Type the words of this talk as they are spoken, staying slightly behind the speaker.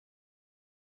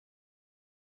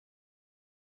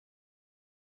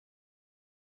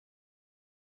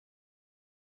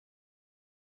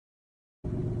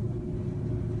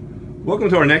Welcome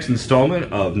to our next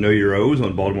installment of Know Your O's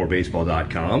on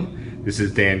BaltimoreBaseball.com. This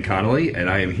is Dan Connolly, and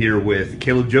I am here with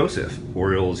Caleb Joseph,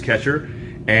 Orioles catcher,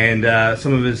 and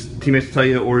some of his teammates will tell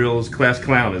you Orioles class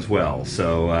clown as well.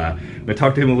 So I'm going to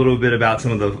talk to him a little bit about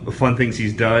some of the fun things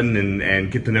he's done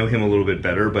and get to know him a little bit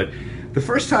better. But the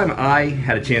first time I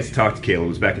had a chance to talk to Caleb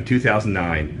was back in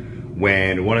 2009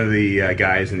 when one of the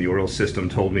guys in the Orioles system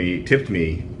tipped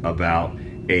me about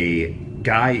a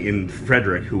guy in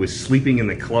Frederick who was sleeping in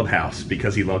the clubhouse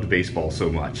because he loved baseball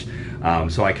so much.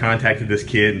 So I contacted this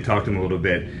kid and talked to him a little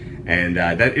bit, and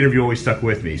that interview always stuck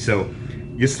with me. So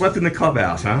you slept in the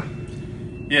clubhouse, huh?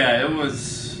 Yeah,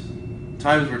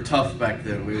 times were tough back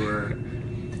then. We were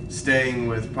staying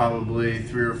with probably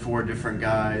 3 or 4 different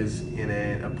guys in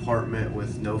an apartment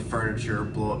with no furniture,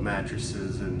 blow-up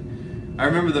mattresses, and I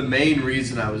remember the main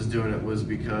reason I was doing it was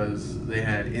because they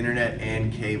had internet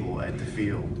and cable at the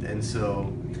field, and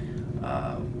so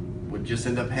would just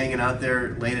end up hanging out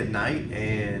there late at night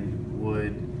and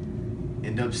would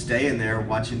end up staying there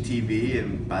watching TV,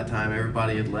 and by the time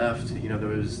everybody had left, there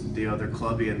was the other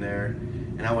clubby in there,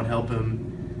 and I would help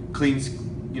him clean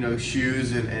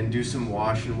shoes and do some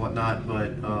wash and whatnot. But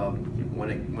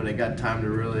when it got time to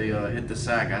really hit the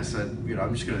sack, I said,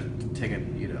 I'm just gonna take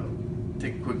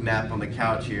a quick nap on the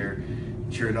couch here.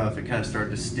 Sure enough, it kind of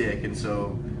started to stick, and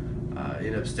so I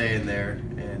ended up staying there,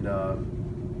 and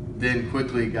then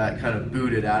quickly got kind of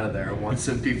booted out of there once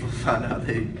some people found out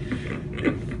they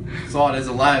saw it as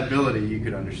a liability. You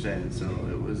could understand. So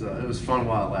it was fun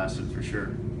while it lasted, for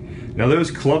sure. Now those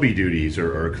clubby duties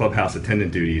or clubhouse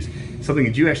attendant duties, something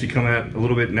that you actually come at a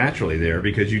little bit naturally there,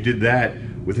 because you did that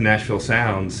with the Nashville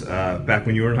Sounds back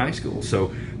when you were in high school.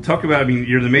 So talk about,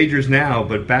 you're the majors now,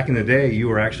 but back in the day you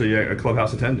were actually a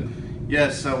clubhouse attendant.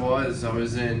 Yes, I was. I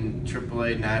was in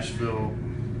AAA Nashville.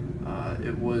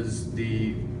 It was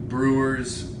the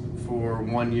Brewers for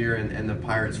 1 year and the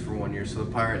Pirates for 1 year. So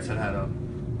the Pirates had a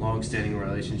long-standing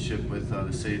relationship with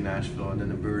the city of Nashville, and then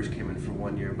the Brewers came in for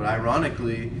 1 year. But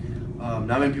ironically, not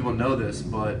many people know this,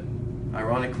 but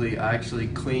ironically, I actually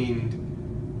cleaned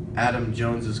Adam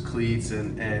Jones's cleats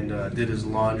and did his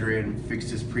laundry and fixed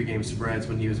his pregame spreads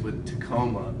when he was with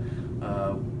Tacoma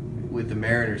with the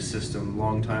Mariners system a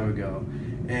long time ago.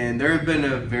 And there have been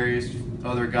various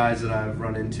other guys that I've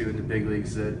run into in the big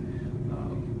leagues that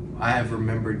I have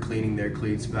remembered cleaning their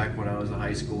cleats back when I was in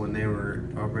high school and they were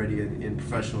already in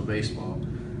professional baseball.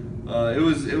 It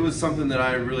was something that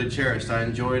I really cherished. I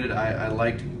enjoyed it. I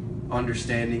liked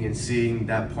understanding and seeing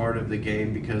that part of the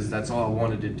game, because that's all I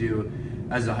wanted to do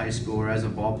as a high schooler, as a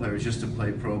ball player, is just to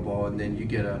play pro ball, and then you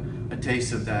get a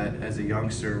taste of that as a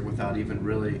youngster without even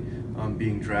really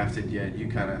being drafted yet. You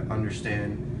kind of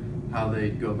understand how they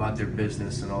go about their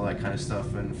business and all that kind of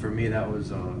stuff, and for me that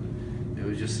was it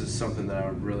was just something that I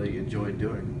really enjoyed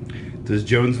doing. Does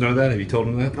Jones know that? Have you told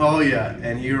him that? Oh yeah,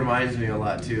 and he reminds me a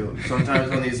lot too.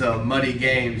 Sometimes on these muddy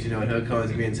games, he'll come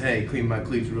to me and say, "Hey, clean my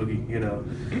cleats, rookie,"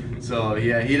 So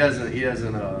yeah, he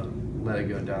doesn't let it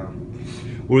go down.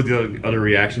 What were the other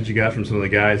reactions you got from some of the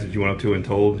guys that you went up to and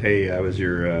told, "Hey, I was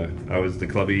the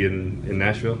clubby in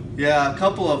Nashville"? Yeah, a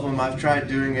couple of them. I've tried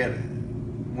doing it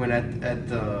when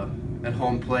at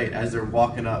home plate as they're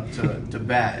walking up to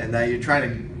bat, and that you're trying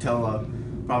to tell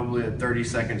probably a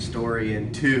 30-second story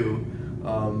in 2,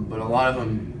 but a lot of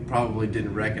them probably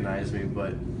didn't recognize me,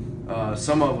 but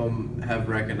some of them have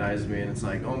recognized me, and it's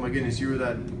like, oh my goodness, you were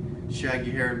that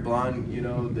shaggy-haired blonde,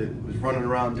 that was running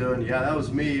around doing, yeah, that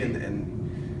was me,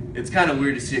 and it's kind of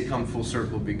weird to see it come full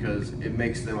circle, because it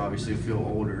makes them obviously feel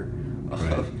older,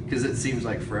 because it seems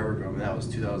like forever ago. That was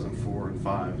 2004 and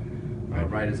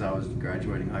 5, right as I was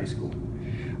graduating high school.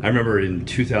 I remember in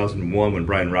 2001 when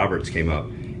Brian Roberts came up,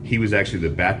 he was actually the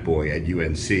bat boy at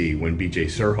UNC when B.J.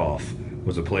 Surhoff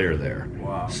was a player there.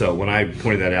 Wow. So when I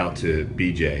pointed that out to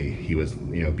B.J., he was,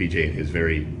 B.J. in his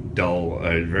very dull,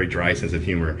 very dry sense of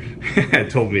humor had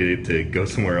told me to go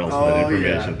somewhere else with that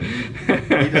information.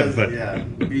 Yeah. He does, yeah.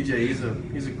 B.J.,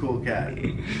 he's a cool cat.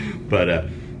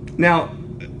 But now,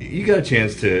 you got a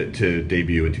chance to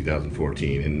debut in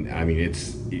 2014, and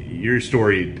your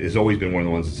story has always been one of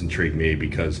the ones that's intrigued me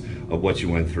because of what you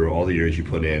went through, all the years you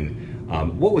put in.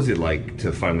 What was it like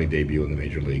to finally debut in the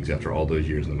major leagues after all those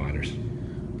years in the minors?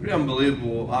 Pretty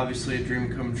unbelievable. Obviously, a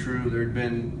dream come true. There had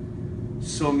been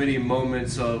so many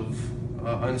moments of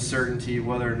uncertainty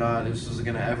whether or not this was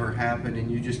going to ever happen,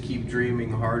 and you just keep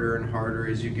dreaming harder and harder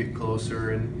as you get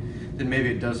closer, and then maybe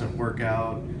it doesn't work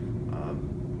out,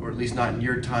 or at least not in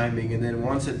your timing, and then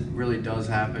once it really does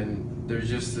happen, there's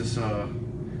just this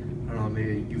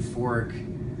maybe euphoric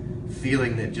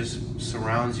feeling that just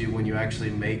surrounds you when you actually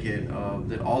make it,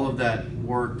 that all of that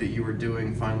work that you were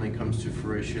doing finally comes to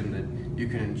fruition, that you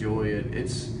can enjoy it. It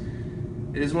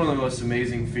is one of the most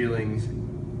amazing feelings.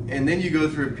 And then you go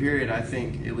through a period, I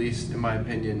think, at least in my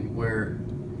opinion, where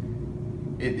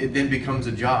it then becomes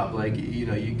a job. Like, you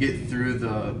know, you get through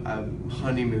the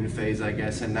honeymoon phase, I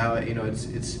guess, and now, you know,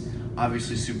 it's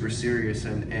obviously super serious,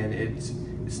 and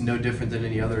it's no different than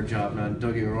any other job. Now,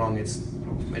 don't get me wrong, it's,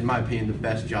 in my opinion, the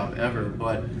best job ever,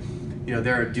 but, you know,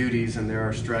 there are duties and there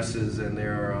are stresses and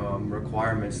there are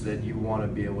requirements that you want to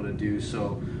be able to do.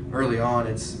 So early on,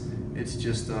 it's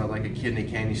just like a kid in a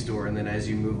candy store, and then as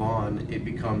you move on, it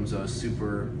becomes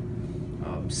super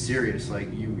serious. Like,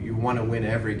 you want to win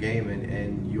every game,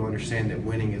 and you understand that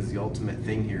winning is the ultimate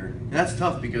thing here. And that's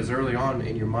tough, because early on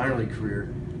in your minor league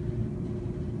career,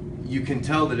 you can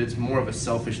tell that it's more of a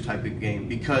selfish type of game,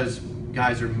 because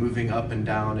guys are moving up and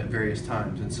down at various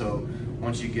times. And so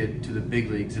once you get to the big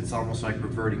leagues, it's almost like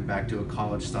reverting back to a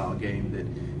college style game,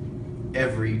 that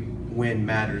every win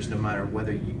matters, no matter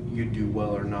whether you do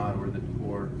well or not,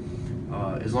 or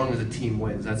as long as a team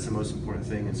wins, that's the most important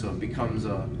thing. And so it becomes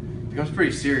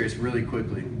pretty serious really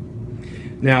quickly.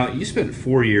 Now, you spent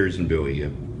 4 years in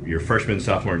Bowie, your freshman,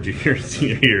 sophomore, junior,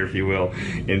 senior year, if you will,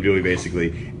 in Bowie,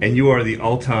 basically, and you are the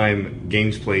all-time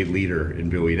games played leader in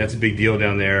Bowie. That's a big deal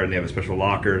down there, and they have a special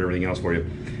locker and everything else for you.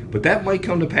 But that might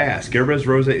come to pass. Garibez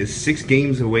Rosa is 6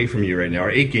 games away from you right now,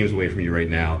 or 8 games away from you right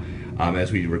now,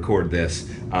 as we record this,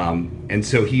 and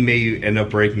so he may end up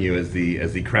breaking you as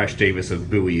the Crash Davis of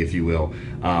Bowie, if you will.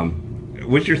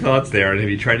 What's your thoughts there? And have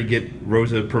you tried to get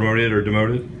Rosa promoted or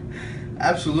demoted?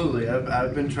 Absolutely.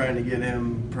 I've been trying to get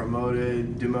him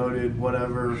promoted, demoted,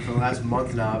 whatever, for the last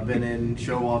month now. I've been in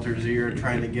Showalter's ear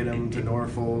trying to get him to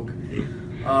Norfolk.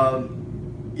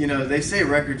 You know, they say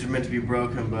records are meant to be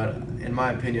broken, but in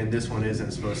my opinion, this one isn't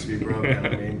supposed to be broken. I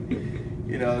mean,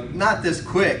 you know, not this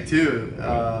quick, too.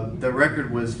 The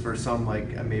record was for some,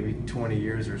 like, maybe 20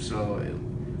 years or so.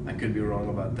 I could be wrong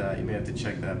about that. You may have to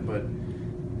check that. But,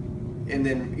 and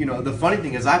then, you know, the funny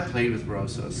thing is I played with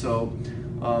Rosa, so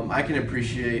I can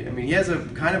appreciate, I mean, he has a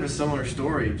kind of a similar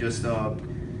story, just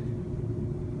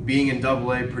being in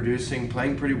AA, producing,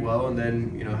 playing pretty well, and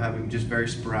then, you know, having just very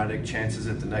sporadic chances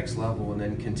at the next level, and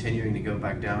then continuing to go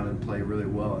back down and play really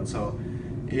well. And so,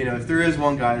 you know, if there is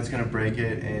one guy that's going to break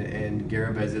it, and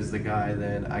Garibez is the guy,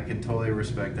 then I can totally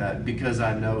respect that, because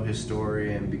I know his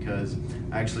story and because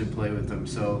I actually play with him.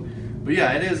 So, but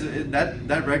yeah,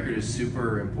 that record is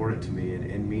super important to me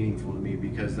and meaningful to me,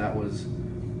 because that was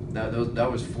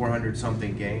 400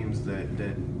 something games that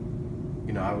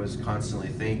you know, I was constantly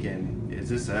thinking, is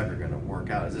this ever going to work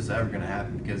out? Is this ever going to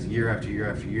happen? Because year after year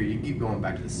after year, you keep going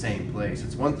back to the same place.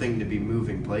 It's one thing to be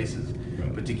moving places,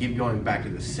 right, but to keep going back to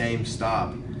the same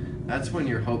stop, that's when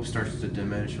your hope starts to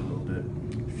diminish a little bit.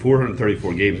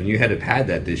 434 games, and you had to pad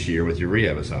that this year with your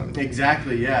rehab assignment.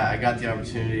 Exactly, yeah. I got the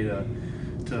opportunity to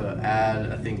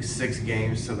add, I think, 6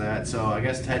 games to that. So I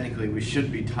guess technically we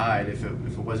should be tied if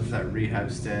it wasn't for that rehab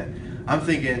stint. I'm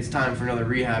thinking it's time for another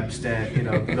rehab stint, you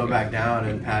know, go back down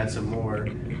and pad some more.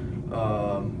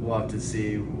 We'll have to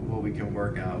see what we can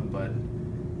work out, but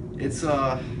it's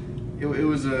it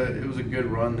was a good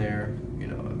run there. You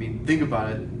know, I mean, think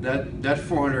about it. That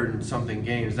 400 and something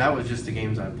games, that was just the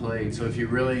games I played. So if you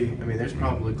really, I mean, there's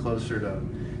probably closer to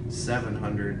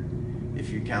 700 if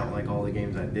you count like all the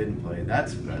games I didn't play.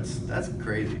 That's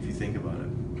crazy if you think about it.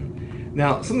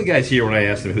 Now, some of the guys here, when I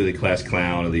ask them who the class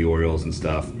clown of the Orioles and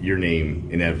stuff, your name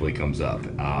inevitably comes up.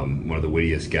 One of the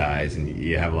wittiest guys, and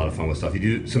you have a lot of fun with stuff. You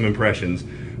do some impressions,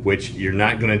 which you're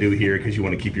not going to do here because you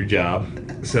want to keep your job.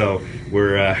 So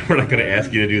we're not going to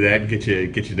ask you to do that and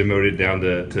get you demoted down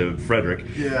to Frederick.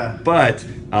 Yeah. But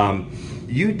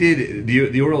you did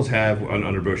the Orioles have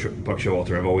under Buck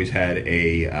Showalter have always had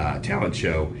a talent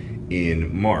show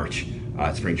in March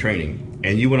at spring training.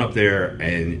 And you went up there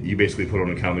and you basically put on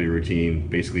a comedy routine,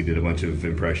 basically did a bunch of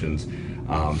impressions.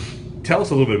 Tell us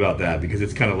a little bit about that, because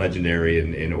it's kind of legendary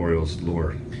in Orioles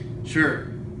lore. Sure.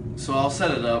 So I'll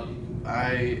set it up.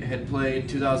 I had played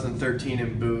 2013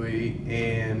 in Bowie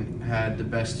and had the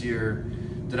best year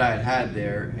that I had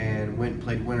there, and went and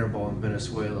played winter ball in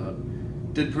Venezuela.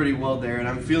 Did pretty well there, and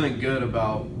I'm feeling good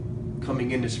about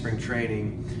coming into spring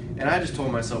training. And I just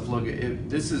told myself, look, if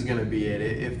this is going to be it,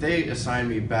 if they assign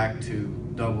me back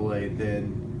to AA,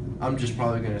 then I'm just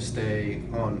probably going to stay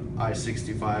on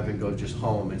I-65 and go just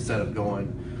home instead of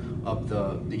going up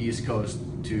the East Coast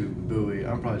to Bowie.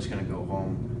 I'm probably just going to go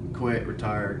home, quit,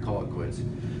 retire, call it quits.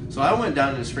 So I went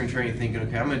down into spring training thinking,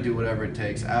 okay, I'm going to do whatever it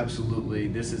takes. Absolutely,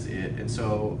 this is it. And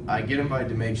so I get invited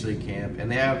to Major League Camp,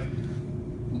 and they have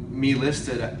me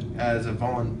listed as a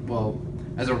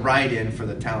as a write-in for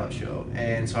the talent show.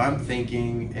 And so I'm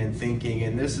thinking,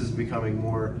 and this is becoming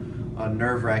more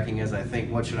nerve-wracking as I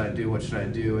think, what should I do, what should I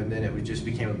do? And then it just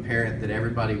became apparent that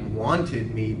everybody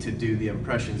wanted me to do the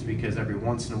impressions, because every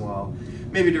once in a while,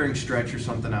 maybe during stretch or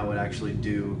something, I would actually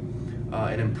do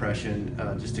an impression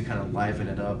just to kind of liven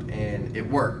it up, and it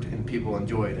worked, and people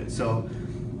enjoyed it. So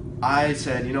I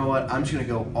said, you know what, I'm just going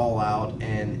to go all out,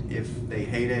 and if they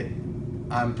hate it,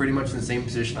 I'm pretty much in the same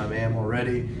position I am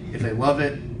already. If they love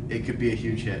it, it could be a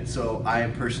huge hit. So I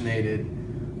impersonated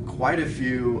quite a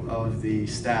few of the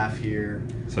staff here.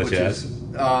 Such as?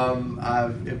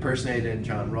 I've impersonated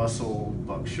John Russell,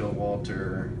 Buck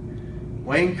Showalter,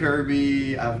 Wayne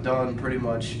Kirby. I've done pretty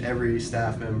much every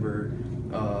staff member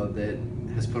that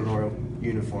has put an Oriole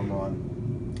uniform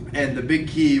on. And the big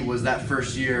key was that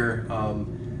first year,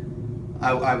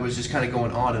 I was just kind of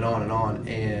going on and on and on,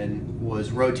 and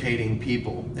was rotating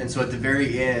people. And so at the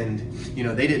very end, you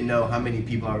know, they didn't know how many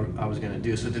people I was going to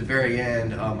do. So at the very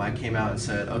end, I came out and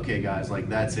said, okay guys, like,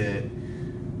 that's it.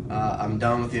 I'm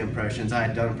done with the impressions. I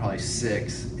had done probably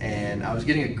 6, and I was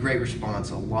getting a great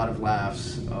response, a lot of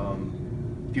laughs.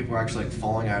 People were actually like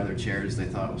falling out of their chairs. They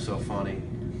thought it was so funny.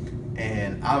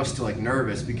 And I was still like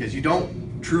nervous, because you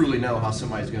don't truly know how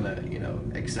somebody's going to, you know,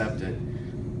 accept it.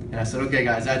 And I said, okay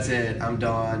guys, that's it, I'm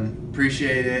done,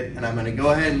 appreciate it, and I'm gonna go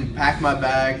ahead and pack my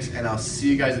bags, and I'll see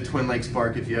you guys at Twin Lakes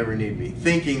Park if you ever need me.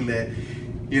 Thinking that,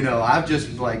 you know, I've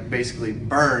just like basically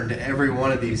burned every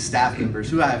one of these staff members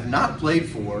who I have not played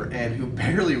for and who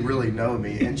barely really know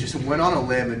me, and just went on a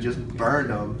limb and just burned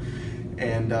them.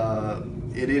 And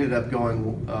it ended up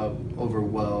going over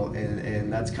well,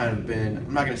 and that's kind of been,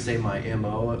 I'm not gonna say my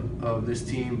MO of this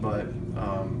team, but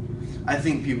I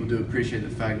think people do appreciate the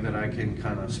fact that I can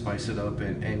kind of spice it up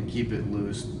and keep it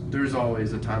loose. There's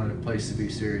always a time and a place to be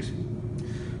serious,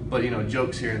 but you know,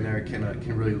 jokes here and there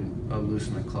can really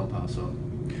loosen the clubhouse up.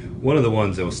 One of the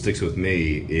ones that sticks with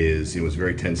me is, it was a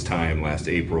very tense time last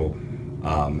April,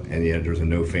 and yet there was a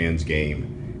no fans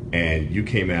game, and you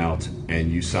came out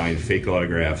and you signed fake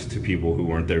autographs to people who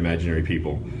weren't their imaginary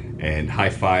people, and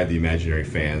high-fived the imaginary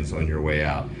fans on your way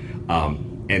out.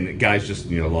 And guys just,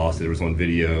 you know, lost it. There was on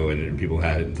video, and people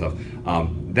had it and stuff.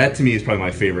 That to me is probably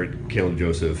my favorite Caleb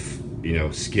Joseph, you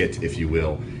know, skit, if you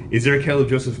will. Is there a Caleb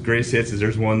Joseph greatest hits? Is there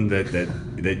one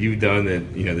that you've done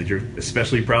that, you know, that you're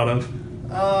especially proud of?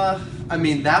 I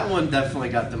mean, that one definitely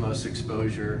got the most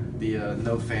exposure. The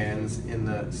no fans in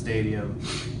the stadium,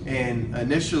 and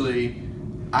initially,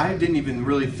 I didn't even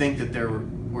really think that there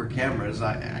were cameras.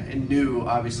 I knew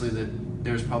obviously that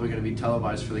there was probably going to be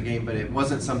televised for the game, but it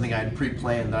wasn't something I had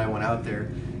pre-planned that I went out there.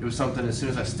 It was something, as soon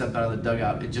as I stepped out of the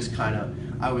dugout, it just kind of,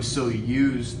 I was so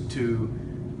used to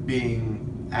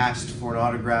being asked for an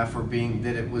autograph, or being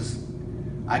that it was,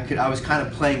 I was kind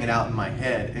of playing it out in my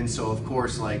head. And so of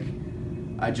course, like,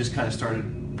 I just kind of started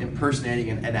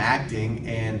impersonating and acting,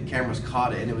 and cameras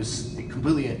caught it, and it was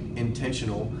completely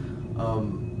intentional,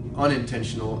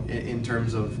 unintentional in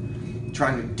terms of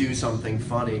trying to do something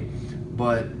funny.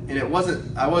 But, and it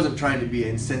wasn't, I wasn't trying to be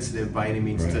insensitive by any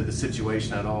means to the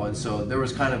situation at all. And so there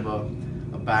was kind of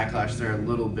a backlash there a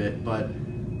little bit, but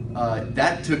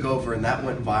that took over and that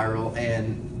went viral.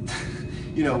 And,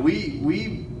 you know,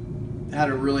 we had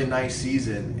a really nice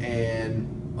season,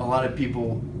 and a lot of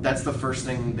people, that's the first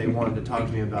thing they wanted to talk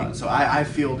to me about. So I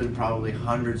fielded probably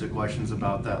hundreds of questions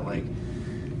about that, like,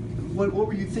 what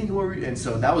were you thinking? What were you? And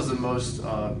so that was the most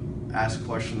asked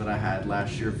question that I had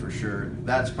last year for sure.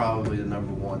 That's probably the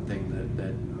number one thing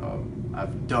that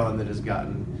I've done that has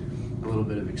gotten a little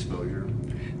bit of exposure.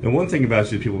 Now, one thing about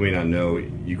you that people may not know,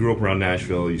 you grew up around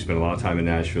Nashville, you spent a lot of time in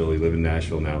Nashville, you live in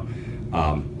Nashville now,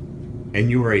 and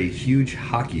you were a huge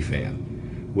hockey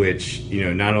fan, which, you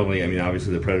know, not only, I mean,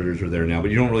 obviously the Predators are there now,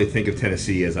 but you don't really think of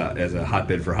Tennessee as a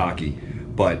hotbed for hockey.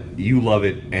 But you love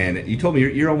it, and you told me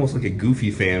you're almost like a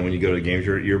goofy fan when you go to games.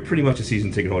 You're pretty much a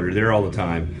season ticket holder. You're there all the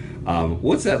time.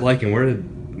 What's that like, and where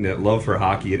did that love for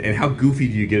hockey, and how goofy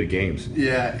do you get at games?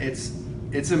 Yeah,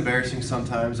 it's embarrassing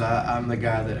sometimes. I'm the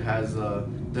guy that has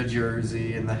the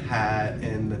jersey and the hat,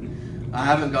 and I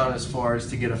haven't gone as far as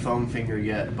to get a foam finger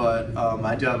yet, but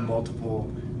I do have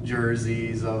multiple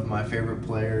jerseys of my favorite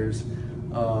players.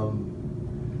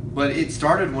 But it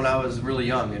started when I was really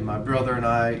young, and my brother and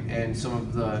I and some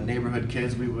of the neighborhood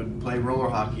kids, we would play roller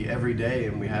hockey every day,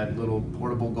 and we had little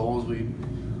portable goals we'd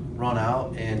run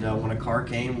out, and when a car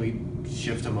came, we'd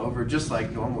shift them over just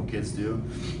like normal kids do.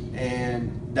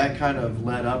 And that kind of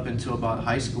led up into about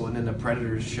high school, and then the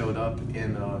Predators showed up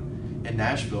in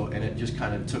Nashville, and it just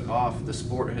kind of took off. The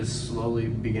sport has slowly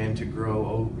began to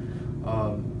grow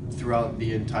throughout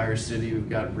the entire city. We've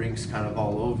got rinks kind of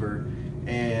all over,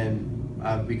 and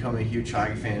I've become a huge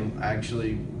hockey fan. I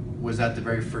actually was at the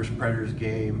very first Predators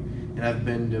game, and I've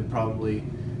been to probably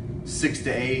 6 to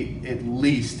 8 at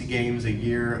least games a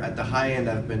year. At the high end,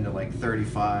 I've been to like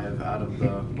 35 out of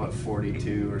the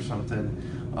 42 or something.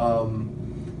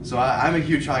 So I'm a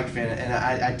huge hockey fan, and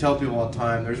I tell people all the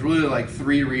time, there's really like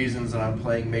 3 reasons that I'm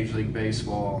playing Major League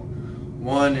Baseball.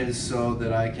 One is so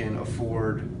that I can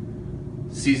afford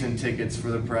season tickets for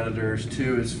the Predators.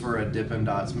 2 is for a Dippin'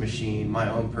 Dots machine, my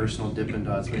own personal Dippin'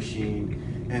 Dots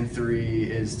machine. And 3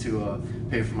 is to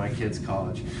pay for my kids'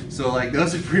 college. So like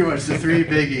those are pretty much the 3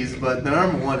 biggies. But the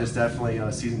number 1 is definitely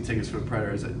season tickets for the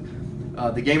Predators.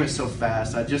 The game is so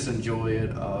fast. I just enjoy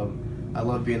it. I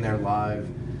love being there live.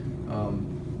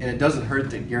 And it doesn't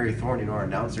hurt that Gary Thorne, our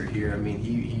announcer here, I mean,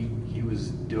 he was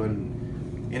doing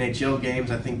NHL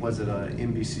games, I think, was it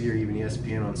NBC or even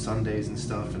ESPN on Sundays and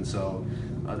stuff, and so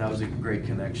that was a great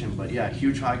connection. But yeah,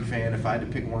 huge hockey fan. If I had to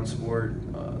pick one sport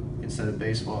instead of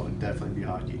baseball, it would definitely be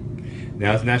hockey.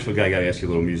 Now, as a Nashville guy, I got to ask you a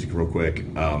little music real quick.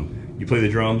 You play the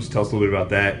drums. Tell us a little bit about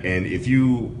that. And if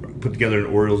you put together an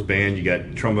Orioles band, you got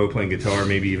Trumbo playing guitar,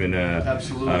 maybe even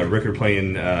Absolutely. Rickard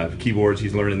playing keyboards.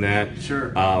 He's learning that. Sure.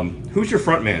 Who's your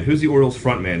front man? Who's the Orioles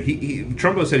front man?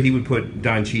 Trumbo said he would put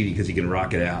Don Cheadle because he can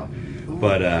rock it out. Ooh,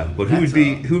 but who would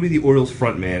be the Orioles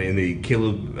front man in the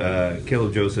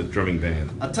Caleb Joseph drumming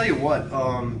band? I'll tell you what.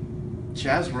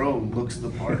 Chaz Rowe looks the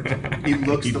part. He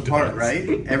looks the part,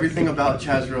 right? Everything about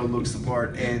Chaz Rowe looks the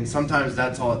part, and sometimes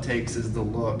that's all it takes is the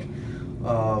look.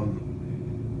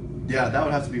 Yeah, that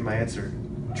would have to be my answer.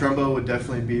 Trumbo would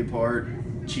definitely be a part.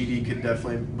 Chidi could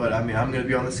definitely, but I mean, I'm going to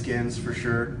be on the skins for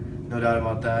sure, no doubt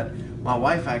about that. My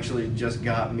wife actually just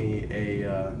got me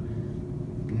a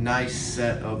nice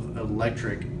set of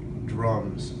electric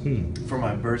drums for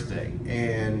my birthday,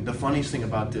 and the funniest thing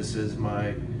about this is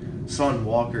my son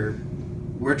Walker,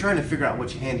 we're trying to figure out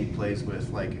which hand he plays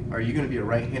with. Like, are you going to be a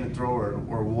right-handed thrower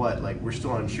or what? Like, we're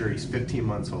still unsure. He's 15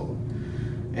 months old.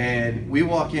 And we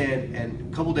walk in,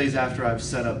 and a couple days after I've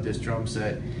set up this drum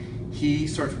set, he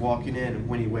starts walking in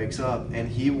when he wakes up, and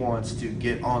he wants to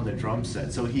get on the drum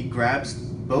set. So he grabs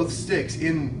both sticks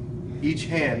in each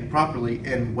hand properly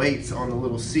and waits on the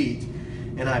little seat.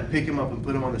 And I pick him up and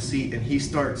put him on the seat, and he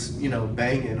starts,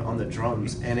 banging on the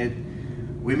drums. And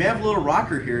we may have a little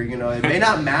rocker here, it may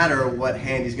not matter what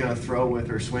hand he's going to throw with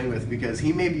or swing with, because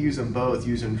he may be using both,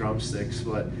 using drumsticks.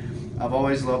 But I've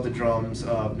always loved the drums.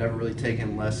 I've never really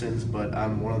taken lessons, but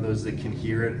I'm one of those that can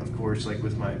hear it. Of course, like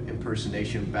with my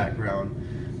impersonation background,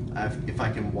 if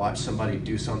I can watch somebody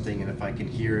do something and if I can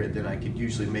hear it, then I could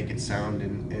usually make it sound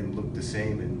and look the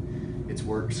same, and it's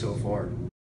worked so far.